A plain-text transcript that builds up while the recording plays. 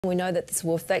We know that this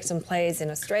will affect some players in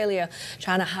Australia.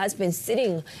 China has been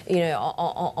sitting,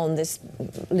 on this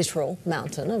literal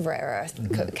mountain of rare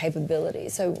earth capability.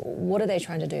 So what are they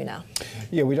trying to do now?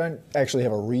 Yeah, we don't actually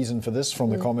have a reason for this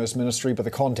from the Commerce Ministry, but the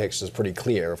context is pretty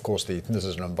clear. Of course, this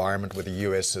is an environment where the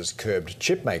US has curbed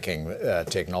chip-making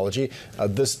technology.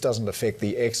 This doesn't affect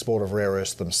the export of rare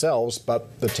earths themselves,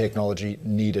 but the technology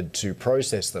needed to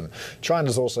process them.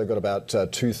 China's also got about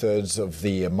 2/3 of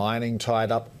the mining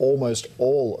tied up, almost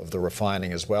all of the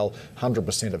refining as well,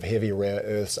 100% of heavy rare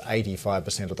earths,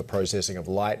 85% of the processing of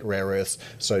light rare earths.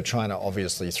 So China,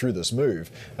 obviously, through this move,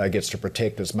 gets to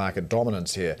protect its market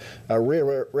dominance here.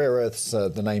 Rare earths,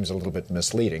 the name's a little bit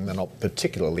misleading. They're not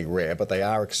particularly rare, but they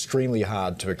are extremely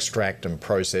hard to extract and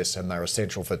process, and they're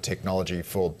essential for technology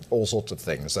for all sorts of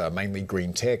things, mainly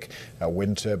green tech,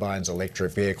 wind turbines,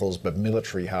 electric vehicles, but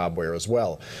military hardware as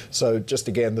well. So just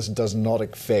again, this does not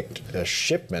affect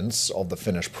shipments of the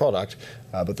finished product,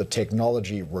 but the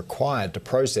technology required to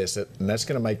process it, and that's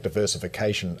going to make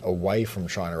diversification away from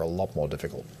China a lot more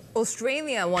difficult.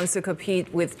 Australia wants to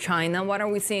compete with China. What are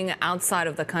we seeing outside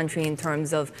of the country in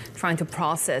terms of trying to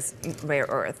process rare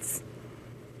earths?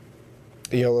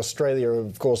 Australia,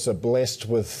 of course, are blessed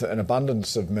with an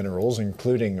abundance of minerals,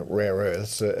 including rare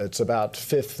earths. It's about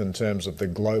 5th in terms of the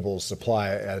global supply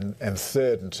and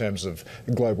 3rd in terms of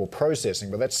global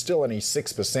processing, but that's still only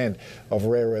 6% of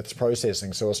rare earths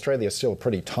processing. So Australia is still a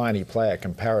pretty tiny player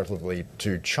comparatively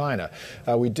to China.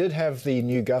 We did have the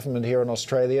new government here in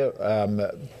Australia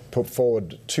put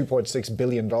forward $2.6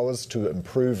 billion to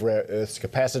improve rare earths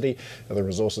capacity. The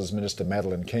Resources Minister,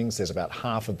 Madeleine King, says about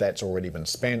half of that's already been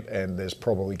spent, and there's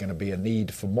probably going to be a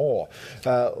need for more.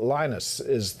 Lynas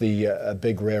is the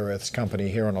big rare earths company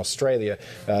here in Australia.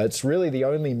 It's really the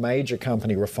only major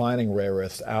company refining rare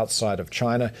earths outside of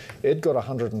China. It got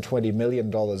 $120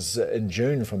 million in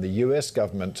June from the US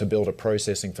government to build a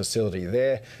processing facility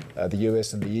there. The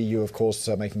US and the EU, of course,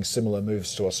 are making similar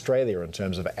moves to Australia in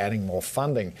terms of adding more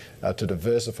funding to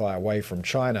diversify away from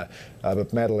China.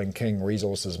 But Madeleine King,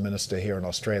 Resources Minister here in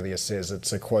Australia, says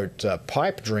it's a, quote,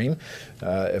 pipe dream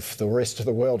if the rest of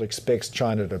the world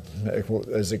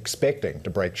is expecting to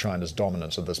break China's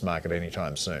dominance of this market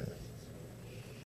anytime soon.